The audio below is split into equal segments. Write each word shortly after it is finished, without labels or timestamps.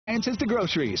appliances to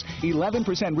groceries.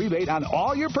 11% rebate on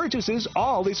all your purchases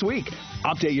all this week.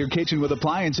 Update your kitchen with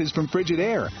appliances from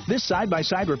Frigidaire. This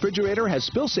side-by-side refrigerator has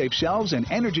spill-safe shelves and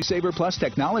Energy Saver Plus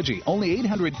technology. Only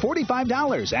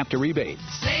 $845 after rebate.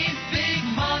 Save big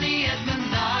money at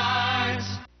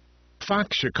Menards.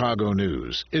 Fox Chicago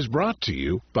News is brought to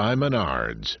you by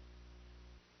Menards.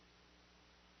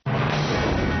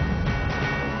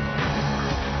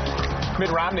 Mitt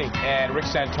Romney and Rick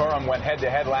Santorum went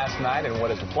head-to-head last night in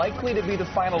what is likely to be the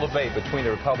final debate between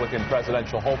the Republican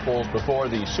presidential hopefuls before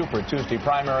the Super Tuesday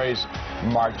primaries,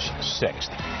 March 6th.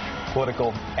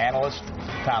 Political analyst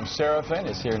Thom Serafin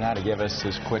is here now to give us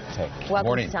his quick take. Welcome,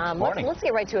 Morning. Tom. Morning. Let's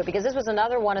get right to it, because this was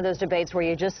another one of those debates where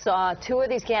you just saw two of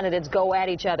these candidates go at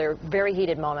each other. Very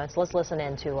heated moments. Let's listen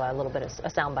in to a little bit of a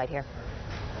soundbite here.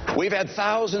 We've had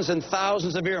thousands and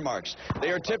thousands of earmarks.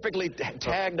 They are typically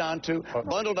tagged onto,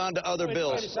 bundled onto other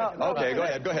bills. Okay, go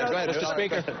ahead, Mr.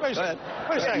 Speaker. Go ahead.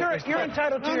 Wait a second. You're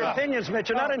entitled to your opinions, Mitch.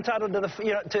 You're not entitled to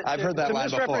the, I've heard that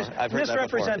line before.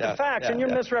 misrepresent the facts, and you're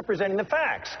misrepresenting the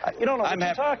facts. You don't know what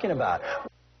you're talking about.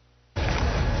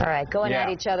 All right, going at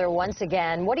each other once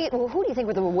again. Who do you think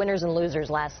were the winners and losers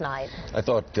last night? I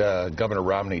thought Governor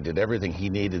Romney did everything he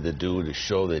needed to do to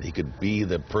show that he could be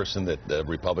the person that the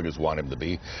Republicans want him to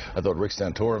be. I thought Rick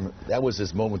Santorum, that was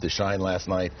his moment to shine last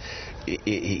night.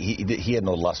 He had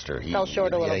no luster. Fell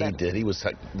short a little bit. Yeah, he did. He was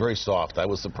very soft. I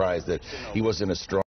was surprised that he wasn't as strong.